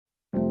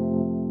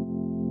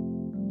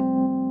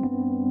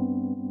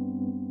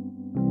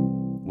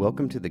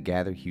Welcome to the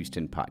Gather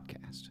Houston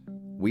podcast.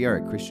 We are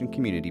a Christian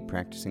community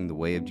practicing the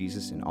way of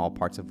Jesus in all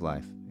parts of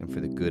life and for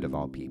the good of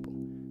all people.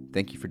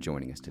 Thank you for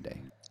joining us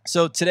today.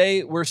 So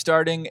today we're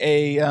starting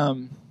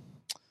that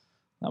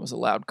was a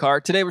loud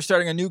car. Today we're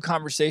starting a new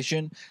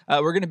conversation.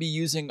 We're going to be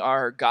using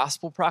our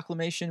gospel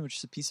proclamation, which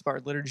is a piece of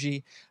our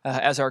liturgy,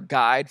 as our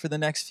guide for the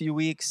next few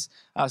weeks.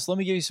 So let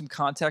me give you some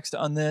context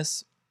on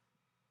this.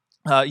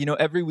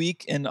 Every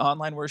week in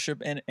online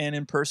worship and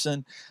in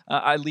person,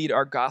 I lead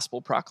our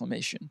gospel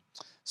proclamation.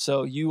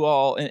 So you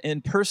all,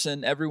 in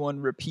person,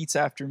 everyone repeats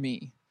after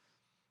me.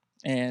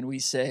 And we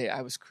say,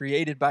 I was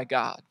created by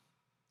God,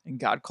 and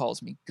God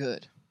calls me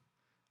good.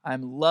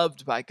 I'm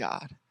loved by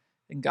God,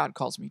 and God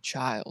calls me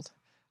child.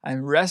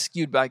 I'm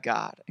rescued by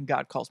God, and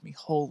God calls me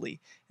holy.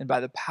 And by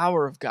the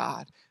power of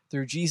God,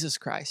 through Jesus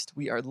Christ,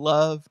 we are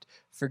loved,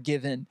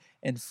 forgiven,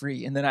 and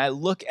free. And then I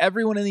look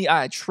everyone in the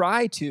eye,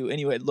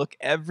 look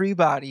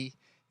everybody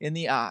in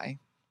the eye,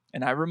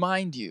 and I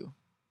remind you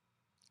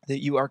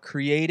that you are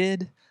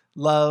created,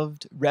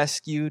 loved,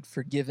 rescued,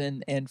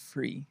 forgiven, and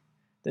free.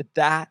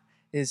 That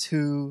is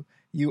who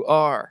you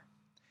are.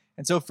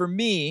 And so for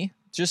me,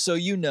 just so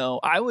you know,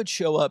 I would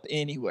show up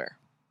anywhere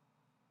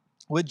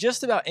with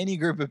just about any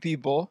group of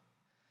people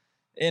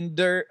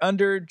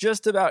under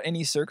just about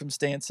any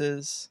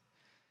circumstances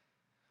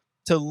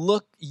to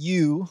look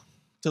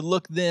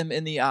them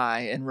in the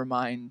eye and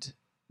remind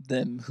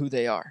them who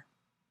they are.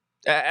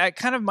 At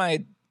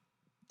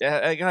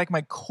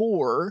my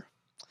core,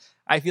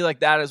 I feel like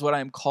that is what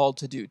I'm called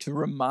to do, to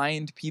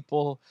remind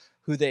people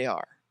who they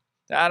are.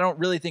 I don't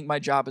really think my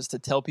job is to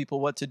tell people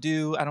what to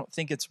do. I don't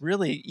think it's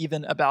really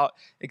even about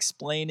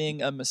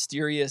explaining a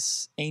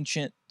mysterious,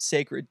 ancient,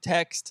 sacred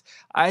text.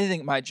 I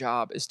think my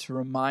job is to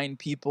remind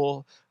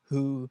people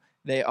who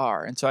they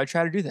are. And so I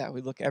try to do that.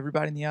 We look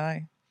everybody in the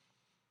eye,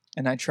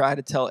 and I try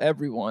to tell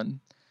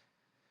everyone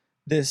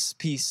this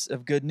piece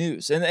of good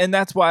news. And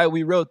that's why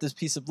we wrote this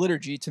piece of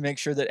liturgy, to make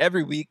sure that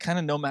every week, kind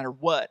of no matter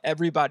what,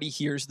 everybody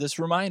hears this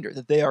reminder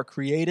that they are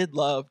created,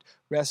 loved,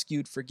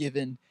 rescued,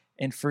 forgiven,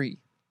 and free.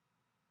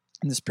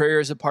 And this prayer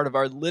is a part of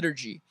our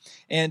liturgy.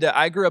 And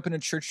I grew up in a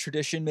church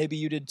tradition, maybe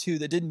you did too,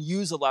 that didn't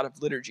use a lot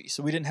of liturgy.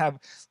 So we didn't have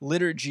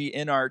liturgy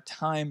in our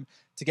time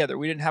together.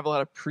 We didn't have a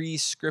lot of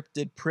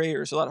pre-scripted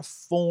prayers, a lot of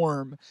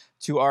form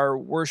to our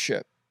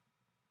worship.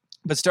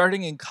 But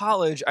starting in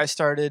college, I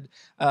started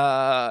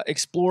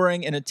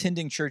exploring and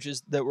attending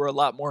churches that were a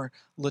lot more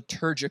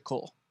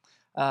liturgical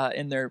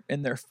in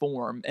their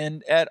form.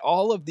 And at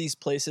all of these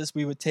places,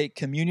 we would take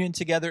communion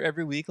together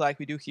every week, like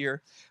we do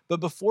here.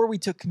 But before we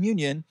took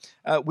communion,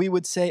 we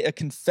would say a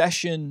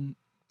confession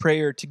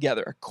prayer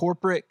together, a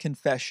corporate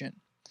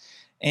confession.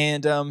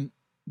 And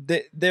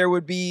there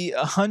would be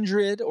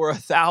 100 or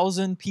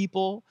 1,000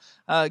 people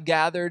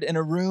gathered in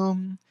a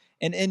room.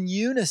 And in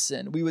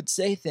unison, we would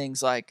say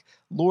things like,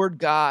 Lord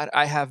God,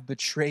 I have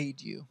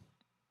betrayed you.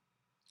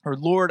 Or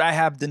Lord, I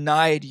have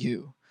denied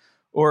you.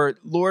 Or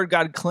Lord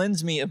God,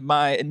 cleanse me of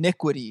my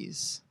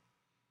iniquities.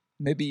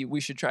 Maybe we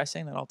should try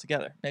saying that all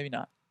together. Maybe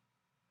not.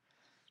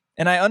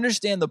 And I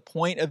understand the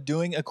point of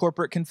doing a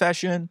corporate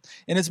confession.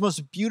 In its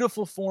most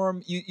beautiful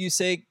form, you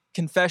say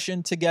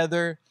confession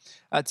together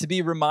to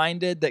be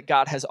reminded that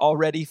God has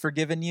already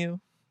forgiven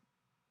you.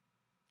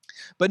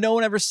 But no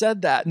one ever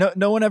said that.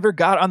 No one ever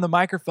got on the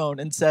microphone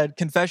and said,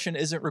 confession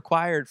isn't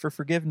required for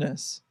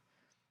forgiveness.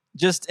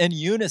 Just in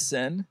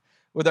unison,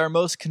 with our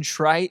most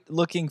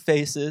contrite-looking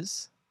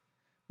faces,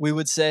 we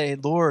would say,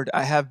 Lord,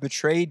 I have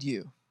betrayed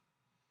you.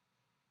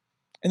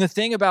 And the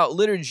thing about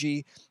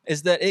liturgy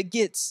is that it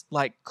gets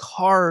like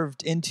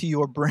carved into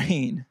your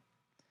brain.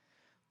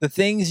 The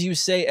things you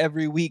say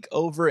every week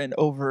over and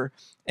over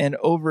and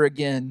over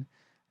again,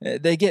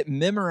 they get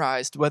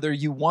memorized whether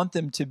you want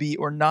them to be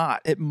or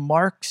not. It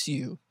marks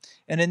you.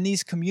 And in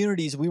these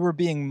communities, we were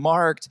being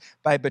marked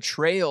by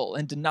betrayal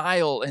and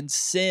denial and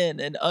sin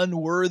and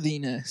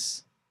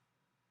unworthiness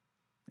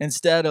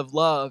instead of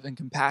love and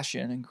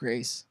compassion and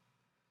grace.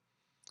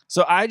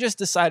 So I just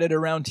decided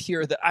around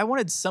here that I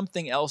wanted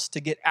something else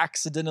to get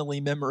accidentally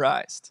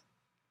memorized.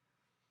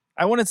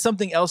 I wanted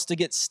something else to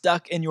get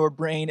stuck in your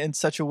brain in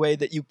such a way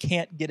that you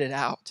can't get it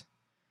out.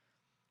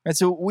 And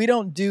so we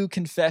don't do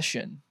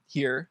confession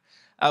here.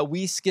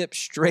 We skip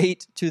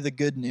straight to the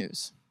good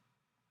news.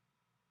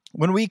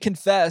 When we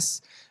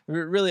confess,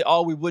 really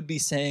all we would be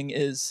saying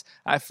is,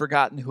 I've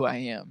forgotten who I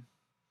am.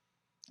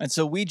 And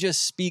so we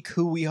just speak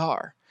who we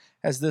are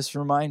as this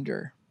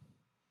reminder,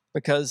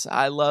 because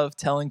I love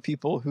telling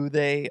people who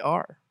they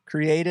are.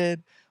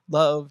 Created,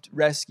 loved,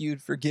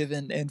 rescued,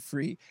 forgiven, and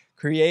free.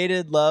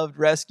 Created, loved,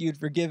 rescued,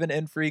 forgiven,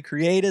 and free.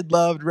 Created,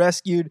 loved,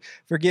 rescued,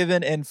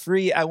 forgiven, and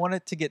free. I want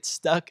it to get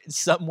stuck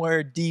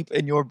somewhere deep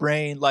in your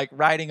brain, like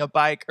riding a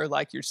bike, or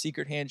like your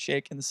secret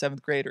handshake in the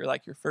 7th grade, or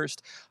like your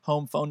first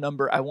home phone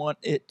number. I want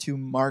it to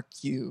mark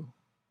you.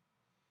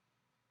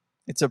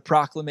 It's a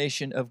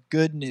proclamation of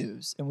good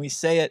news. And we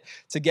say it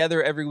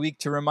together every week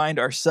to remind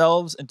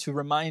ourselves and to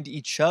remind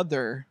each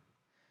other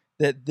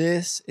that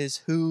this is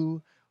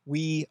who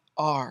we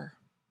are.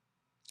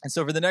 And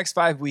so for the next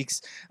 5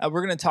 weeks,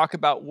 we're going to talk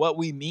about what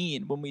we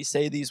mean when we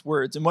say these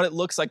words and what it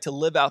looks like to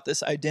live out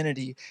this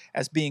identity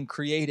as being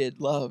created,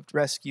 loved,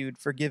 rescued,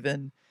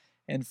 forgiven,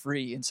 and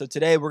free. And so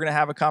today we're going to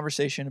have a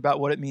conversation about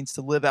what it means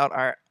to live out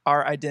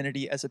our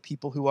identity as a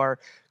people who are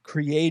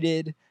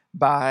created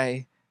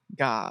by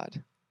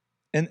God.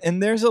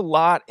 And there's a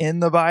lot in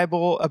the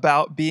Bible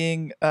about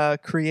being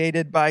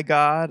created by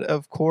God,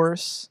 of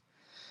course.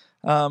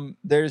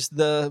 There's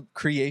the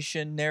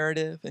creation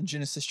narrative in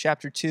Genesis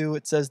chapter 2.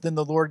 It says, "Then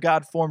the Lord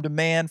God formed a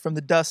man from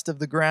the dust of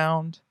the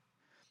ground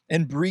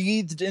and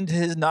breathed into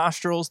his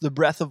nostrils the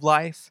breath of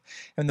life,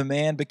 and the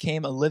man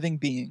became a living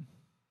being."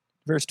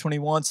 Verse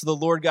 21, "So the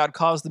Lord God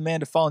caused the man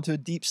to fall into a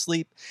deep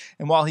sleep,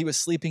 and while he was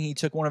sleeping, he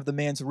took one of the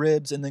man's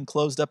ribs and then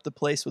closed up the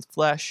place with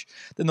flesh.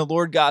 Then the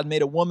Lord God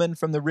made a woman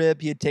from the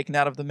rib he had taken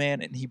out of the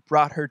man, and he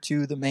brought her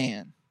to the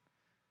man."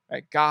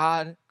 Right?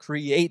 God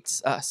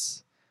creates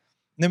us.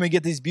 And then we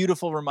get these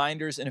beautiful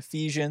reminders in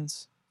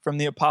Ephesians from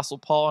the Apostle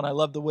Paul, and I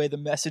love the way the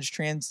message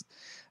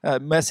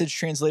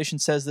translation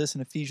says this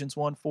in Ephesians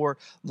 1:4.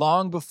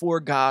 "Long before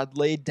God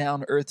laid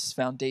down earth's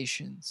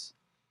foundations,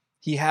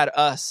 he had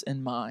us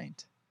in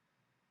mind,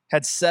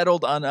 had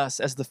settled on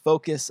us as the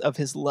focus of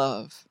his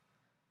love,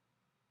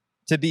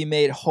 to be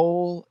made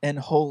whole and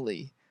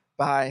holy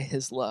by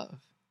his love."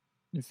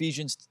 In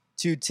Ephesians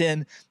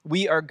 2:10,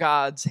 "We are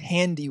God's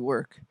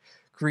handiwork,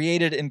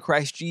 created in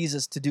Christ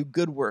Jesus to do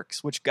good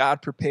works, which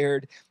God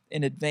prepared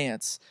in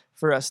advance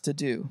for us to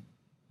do."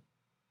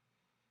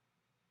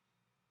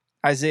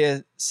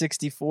 Isaiah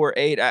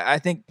 64:8. I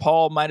think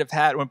Paul might have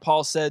had, when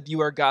Paul said, "You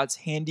are God's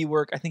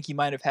handiwork," I think he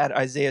might have had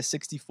Isaiah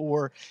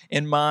 64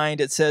 in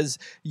mind. It says,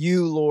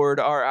 "You, Lord,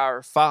 are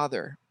our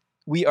Father.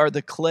 We are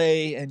the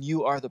clay and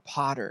you are the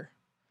potter.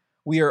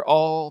 We are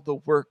all the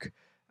work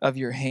of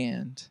your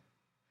hand."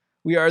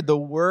 We are the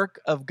work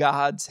of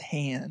God's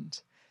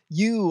hand.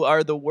 You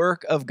are the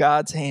work of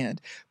God's hand.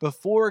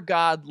 Before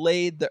God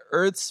laid the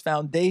earth's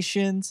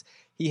foundations,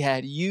 he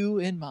had you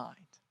in mind.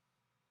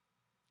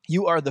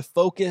 You are the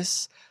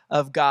focus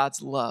of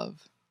God's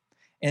love.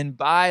 And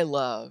by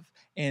love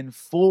and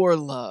for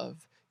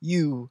love,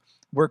 you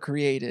were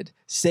created.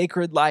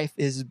 Sacred life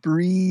is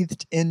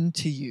breathed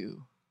into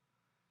you.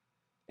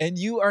 And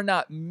you are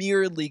not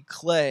merely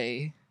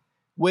clay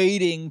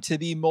waiting to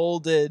be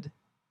molded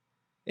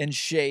and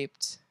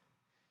shaped.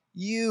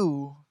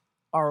 You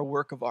are a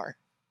work of art,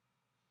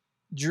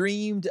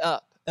 dreamed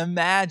up,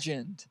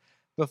 imagined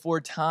before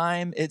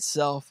time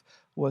itself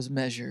was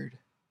measured.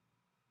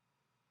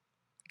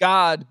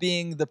 God,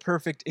 being the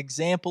perfect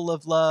example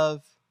of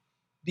love,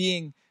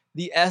 being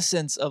the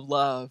essence of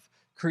love,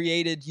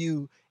 created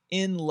you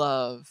in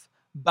love,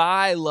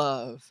 by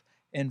love,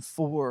 and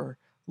for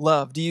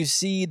love. Do you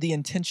see the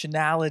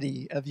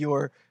intentionality of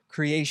your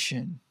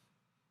creation?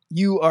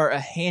 You are a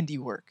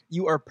handiwork.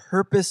 You are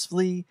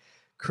purposefully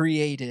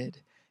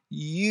created.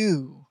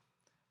 You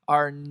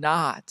are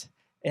not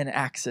an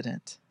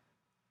accident.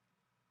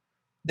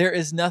 There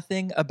is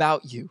nothing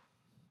about you.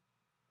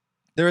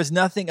 There is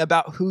nothing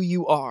about who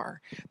you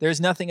are. There is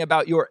nothing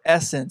about your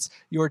essence,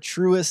 your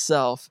truest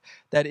self,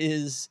 that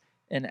is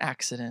an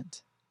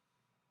accident.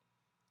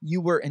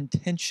 You were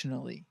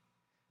intentionally,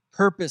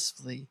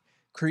 purposefully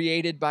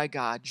created by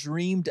God,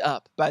 dreamed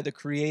up by the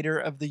creator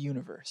of the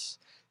universe.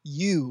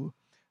 You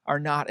are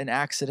not an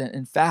accident.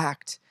 In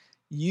fact,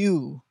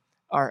 you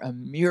are a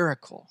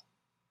miracle.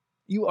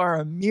 You are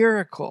a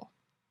miracle.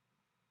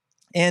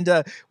 And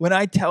when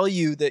I tell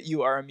you that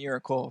you are a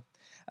miracle,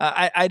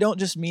 I don't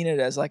just mean it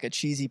as like a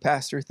cheesy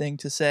pastor thing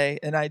to say,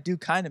 and I do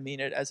kind of mean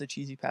it as a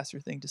cheesy pastor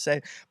thing to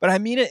say, but I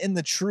mean it in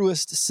the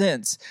truest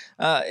sense.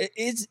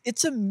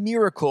 It's a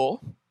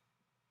miracle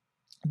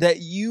that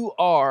you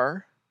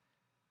are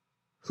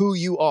who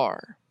you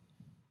are,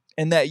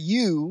 and that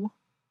you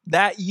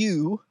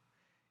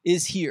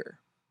is here.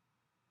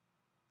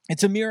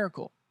 It's a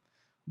miracle.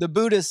 The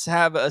Buddhists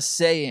have a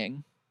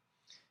saying,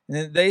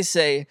 and they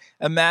say,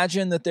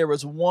 imagine that there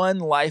was one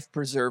life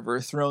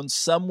preserver thrown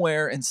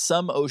somewhere in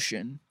some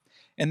ocean,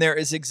 and there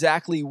is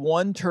exactly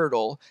one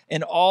turtle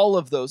in all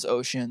of those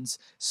oceans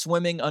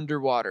swimming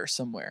underwater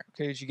somewhere.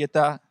 Okay, did you get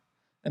that?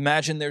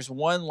 Imagine there's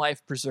one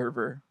life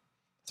preserver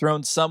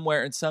thrown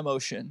somewhere in some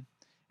ocean,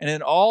 and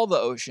in all the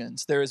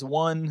oceans, there is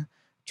one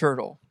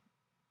turtle.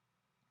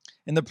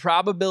 And the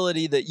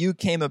probability that you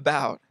came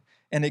about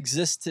and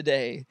exist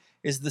today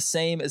is the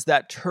same as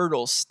that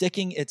turtle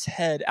sticking its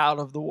head out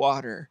of the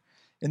water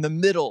in the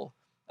middle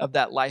of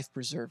that life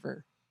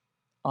preserver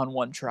on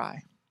one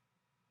try.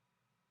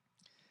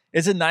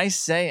 It's a nice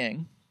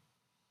saying,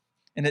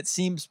 and it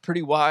seems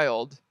pretty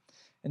wild.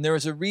 And there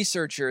was a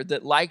researcher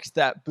that liked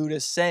that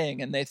Buddhist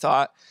saying, and they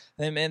thought,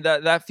 man,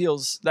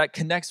 that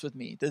connects with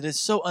me. That it's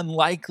so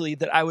unlikely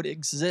that I would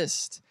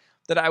exist,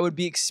 that I would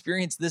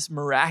experience this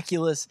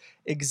miraculous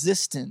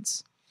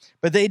existence.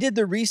 But they did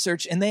the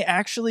research, and they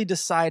actually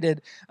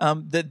decided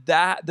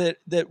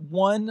that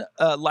one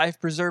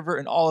life preserver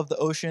in all of the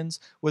oceans,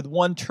 with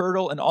one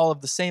turtle in all of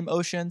the same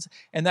oceans,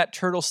 and that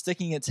turtle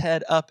sticking its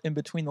head up in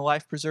between the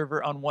life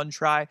preserver on one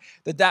try,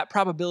 that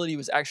probability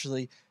was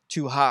actually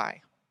too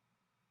high.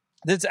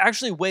 that it's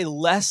actually way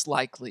less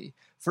likely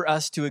for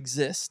us to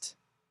exist.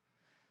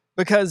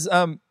 Because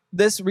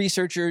this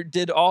researcher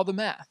did all the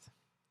math.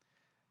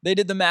 They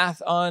did the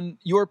math on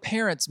your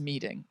parents'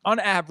 meeting. On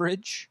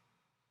average,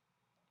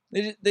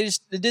 they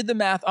did the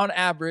math on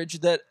average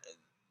that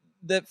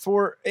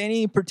for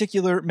any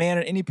particular man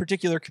in any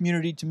particular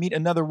community to meet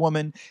another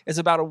woman is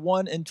about a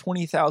 1 in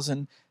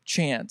 20,000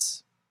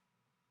 chance.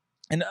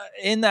 And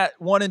in that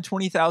 1 in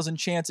 20,000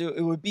 chance,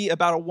 it would be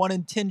about a 1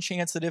 in 10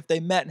 chance that if they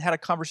met and had a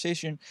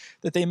conversation,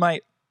 that they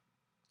might,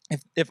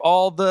 if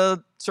all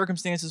the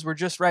circumstances were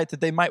just right,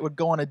 that they would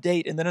go on a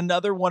date, and then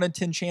another 1 in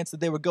 10 chance that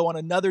they would go on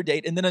another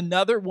date, and then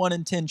another 1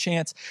 in 10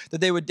 chance that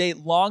they would date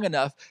long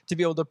enough to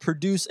be able to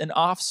produce an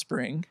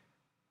offspring.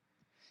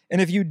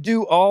 And if you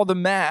do all the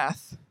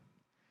math,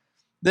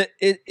 that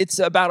it's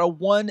about a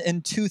 1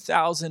 in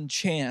 2,000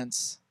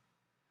 chance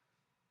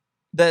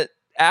that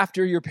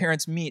after your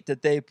parents meet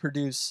that they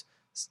produce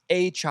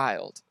a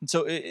child. And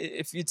so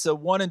if it's a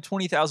 1 in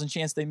 20,000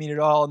 chance they meet at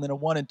all, and then a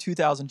 1 in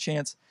 2,000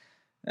 chance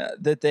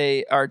that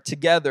they are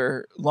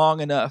together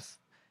long enough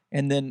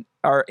and then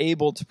are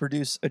able to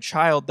produce a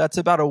child, that's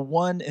about a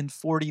 1 in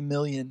 40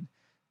 million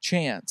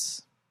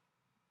chance.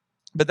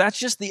 But that's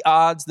just the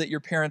odds that your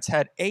parents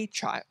had a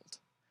child,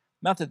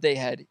 not that they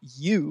had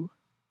you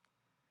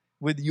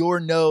with your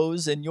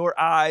nose and your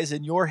eyes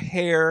and your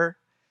hair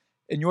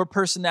and your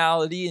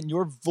personality and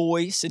your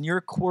voice and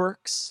your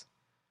quirks.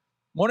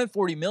 1 in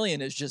 40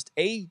 million is just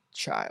a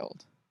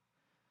child.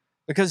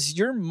 Because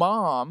your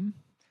mom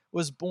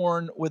was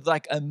born with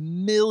like a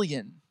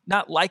million,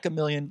 not like a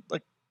million,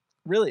 like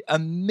really a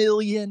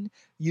million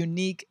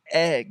unique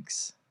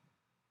eggs.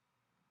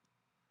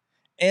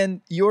 And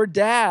your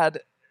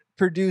dad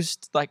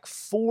produced like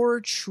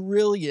 4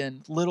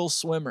 trillion little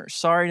swimmers.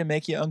 Sorry to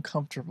make you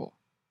uncomfortable.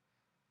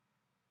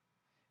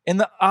 And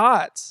the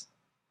odds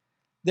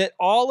that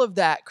all of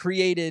that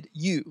created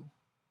you,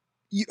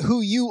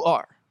 who you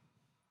are,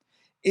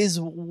 is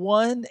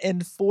 1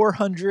 in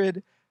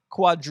 400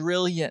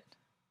 quadrillion.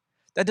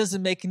 That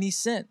doesn't make any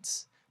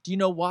sense. Do you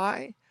know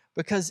why?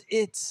 Because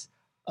it's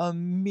a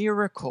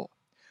miracle.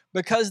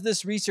 Because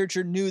this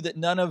researcher knew that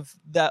none of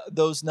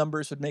those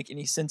numbers would make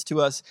any sense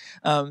to us,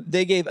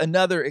 they gave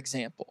another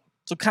example.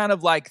 So kind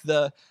of like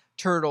the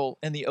turtle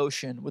in the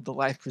ocean with the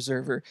life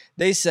preserver.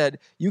 They said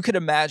you could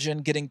imagine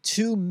getting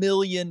 2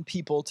 million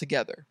people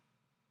together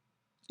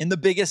in the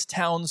biggest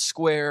town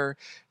square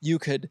you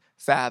could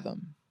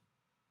fathom.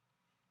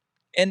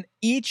 And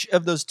each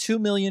of those 2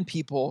 million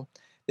people,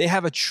 they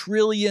have a 1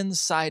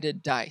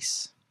 trillion-sided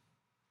dice.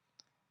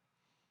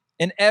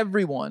 And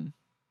everyone,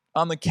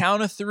 on the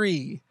count of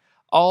 3,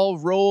 all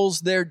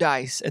rolls their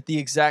dice at the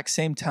exact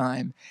same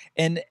time.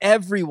 And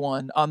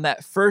everyone on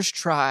that first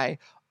try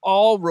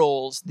all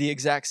rolls the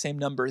exact same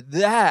number.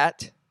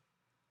 That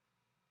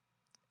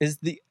is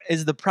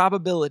the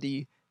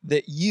probability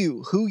that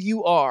you, who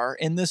you are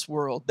in this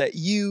world, that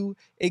you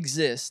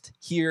exist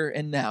here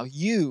and now.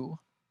 You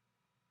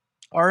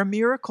are a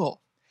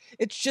miracle.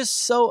 It's just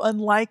so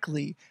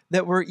unlikely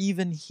that we're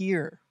even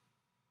here.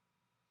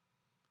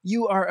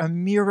 You are a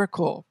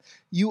miracle.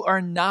 You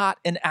are not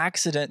an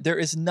accident. There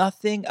is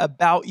nothing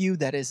about you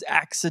that is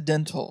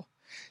accidental.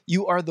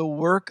 You are the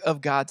work of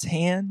God's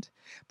hand.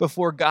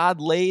 Before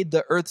God laid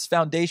the earth's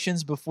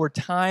foundations, before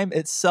time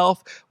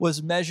itself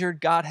was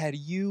measured, God had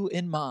you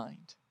in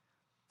mind.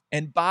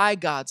 And by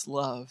God's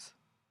love,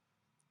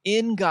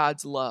 in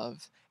God's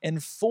love,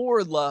 and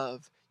for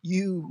love,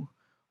 you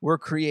were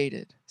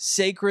created.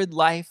 Sacred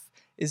life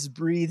is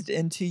breathed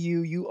into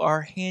you. You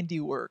are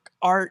handiwork,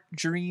 art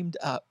dreamed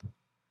up.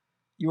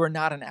 You are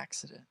not an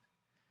accident.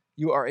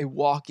 You are a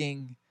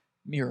walking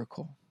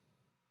miracle.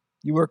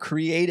 You were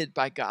created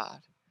by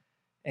God,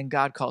 and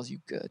God calls you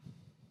good.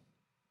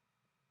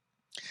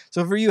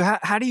 So for you,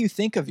 how do you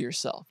think of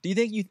yourself? Do you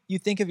think you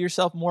think of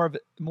yourself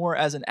more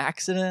as an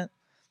accident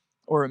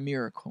or a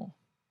miracle?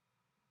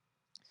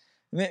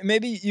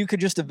 Maybe you could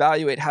just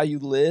evaluate how you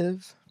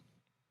live.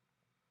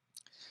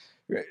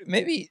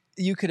 Maybe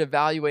you could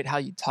evaluate how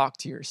you talk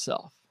to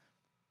yourself.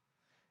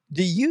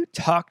 Do you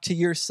talk to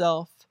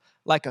yourself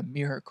like a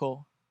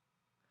miracle?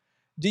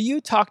 Do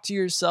you talk to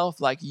yourself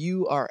like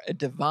you are a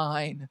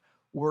divine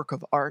work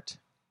of art?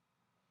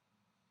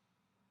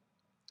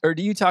 Or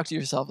do you talk to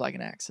yourself like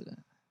an accident?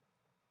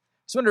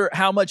 I just wonder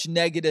how much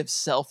negative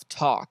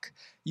self-talk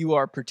you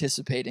are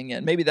participating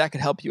in. Maybe that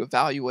could help you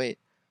evaluate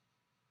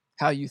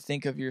how you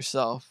think of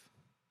yourself.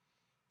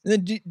 And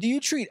then do you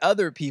treat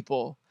other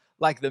people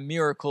like the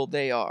miracle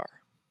they are?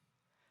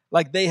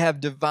 Like they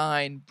have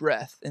divine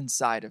breath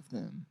inside of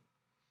them?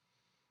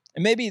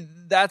 And maybe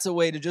that's a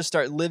way to just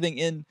start living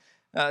in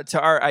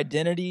to our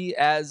identity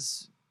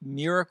as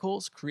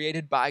miracles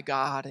created by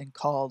God and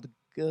called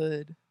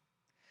good.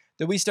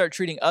 That we start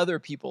treating other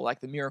people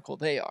like the miracle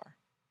they are,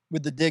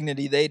 with the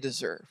dignity they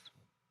deserve.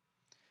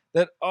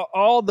 That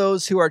all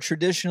those who are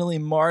traditionally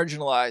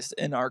marginalized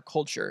in our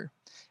culture,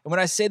 and when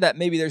I say that,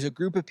 maybe there's a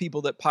group of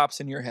people that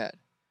pops in your head,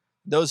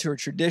 those who are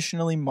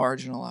traditionally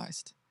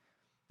marginalized,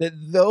 that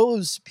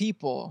those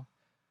people,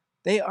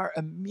 they are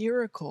a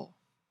miracle.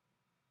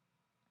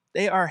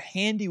 They are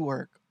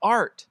handiwork,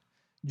 art,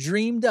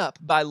 dreamed up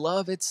by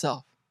love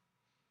itself.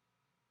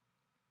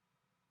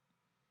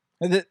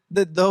 And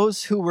that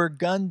those who were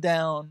gunned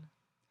down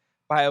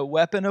by a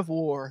weapon of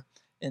war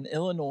in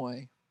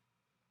Illinois,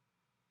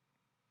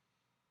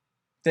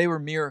 they were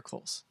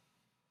miracles.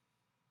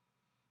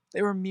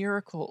 They were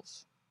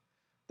miracles.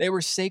 They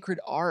were sacred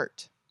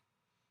art.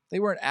 They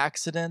weren't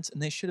accidents,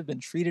 and they should have been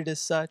treated as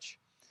such.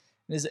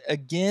 And as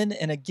again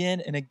and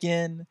again and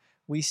again,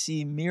 we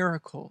see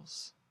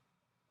miracles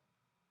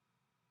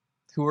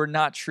who are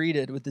not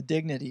treated with the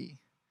dignity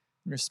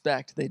and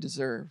respect they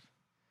deserve.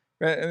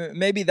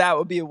 Maybe that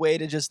would be a way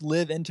to just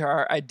live into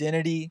our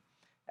identity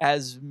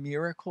as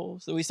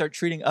miracles, that we start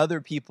treating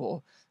other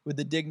people with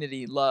the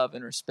dignity, love,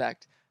 and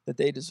respect that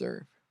they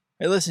deserve.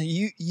 Hey, listen,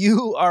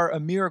 you are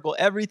a miracle.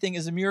 Everything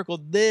is a miracle.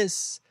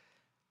 This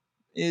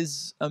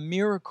is a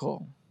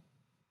miracle.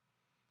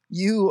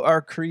 You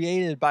are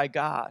created by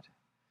God,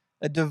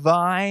 a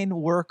divine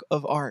work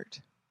of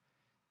art,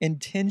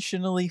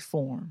 intentionally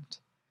formed,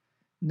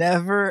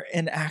 never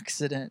an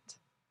accident.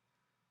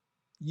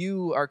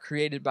 You are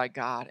created by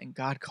God, and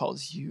God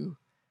calls you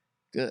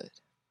good.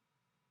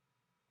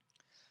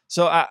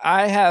 So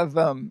I have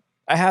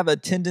a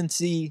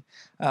tendency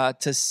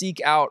to seek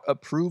out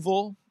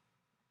approval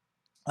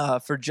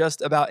for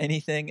just about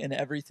anything and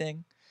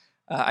everything.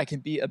 I can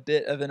be a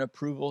bit of an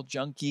approval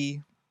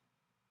junkie.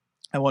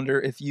 I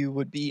wonder if you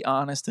would be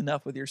honest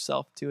enough with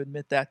yourself to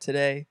admit that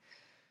today.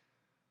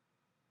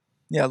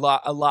 Yeah,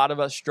 a lot of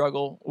us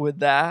struggle with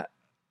that.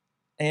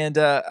 And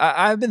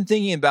I've been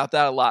thinking about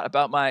that a lot,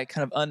 about my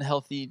kind of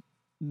unhealthy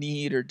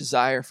need or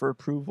desire for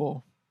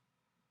approval.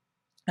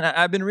 And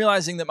I've been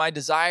realizing that my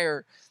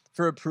desire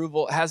for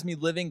approval has me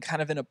living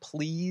kind of in a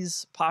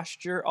please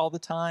posture all the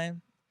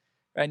time.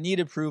 I need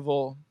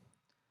approval.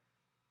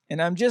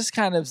 And I'm just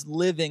kind of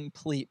living,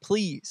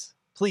 please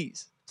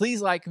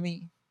like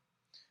me.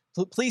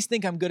 Please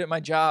think I'm good at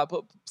my job.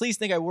 Please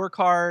think I work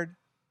hard.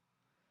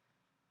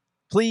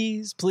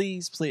 Please.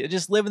 I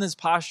just live in this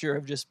posture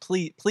of just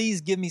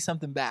please give me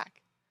something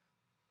back.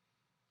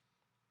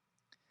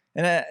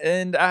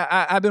 And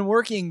I've been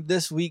working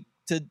this week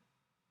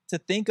to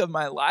think of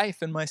my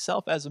life and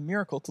myself as a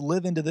miracle, to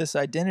live into this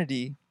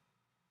identity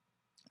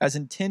as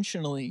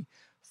intentionally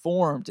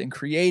formed and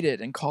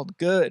created and called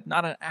good,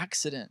 not an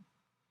accident.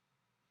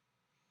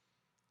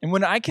 And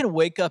when I can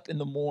wake up in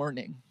the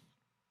morning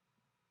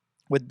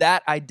with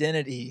that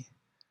identity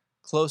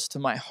close to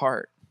my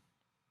heart,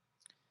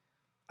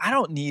 I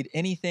don't need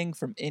anything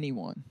from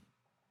anyone.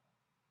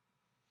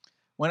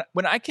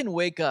 When I can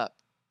wake up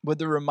with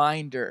the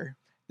reminder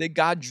that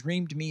God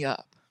dreamed me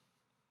up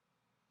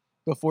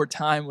before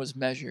time was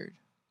measured,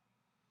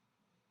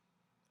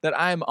 that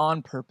I am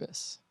on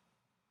purpose.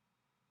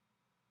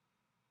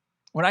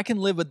 When I can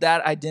live with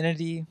that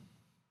identity,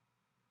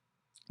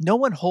 no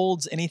one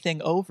holds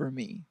anything over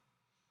me.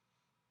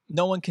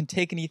 No one can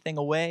take anything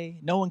away.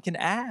 No one can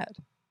add.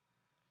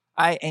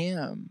 I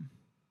am.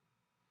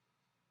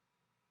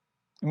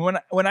 And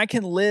when I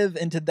can live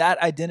into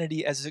that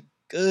identity as a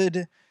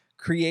good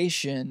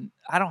creation,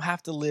 I don't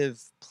have to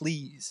live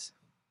please.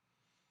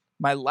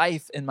 My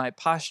life and my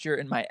posture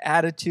and my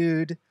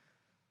attitude,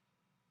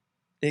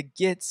 it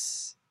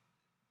gets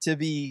to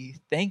be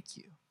thank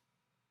you.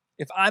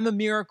 If I'm a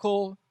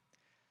miracle,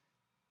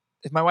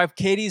 if my wife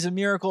Katie's a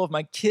miracle, if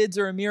my kids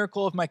are a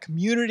miracle, if my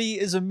community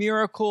is a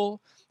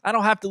miracle, I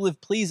don't have to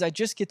live please. I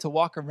just get to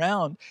walk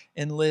around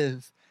and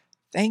live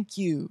thank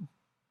you.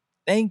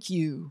 Thank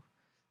you.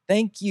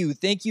 Thank you.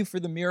 Thank you for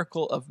the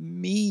miracle of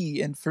me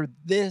and for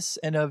this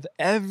and of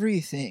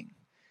everything.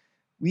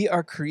 We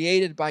are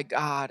created by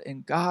God,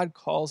 and God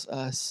calls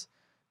us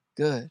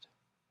good.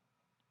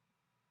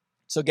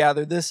 So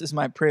gather, this is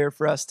my prayer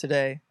for us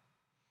today.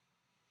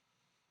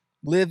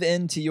 Live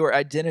into your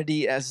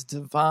identity as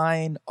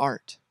divine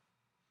art.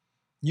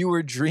 You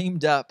were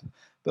dreamed up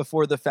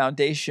before the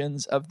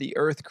foundations of the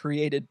earth,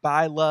 created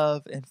by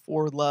love and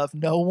for love.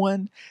 No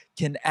one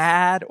can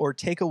add or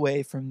take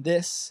away from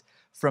this,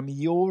 from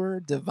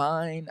your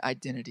divine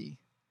identity.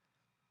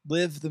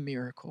 Live the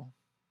miracle.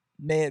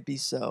 May it be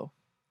so.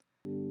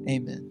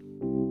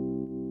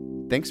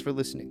 Amen. Thanks for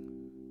listening.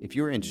 If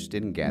you're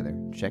interested in Gather,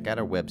 check out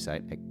our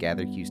website at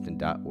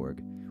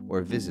gatherhouston.org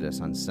or visit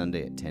us on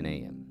Sunday at 10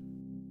 a.m.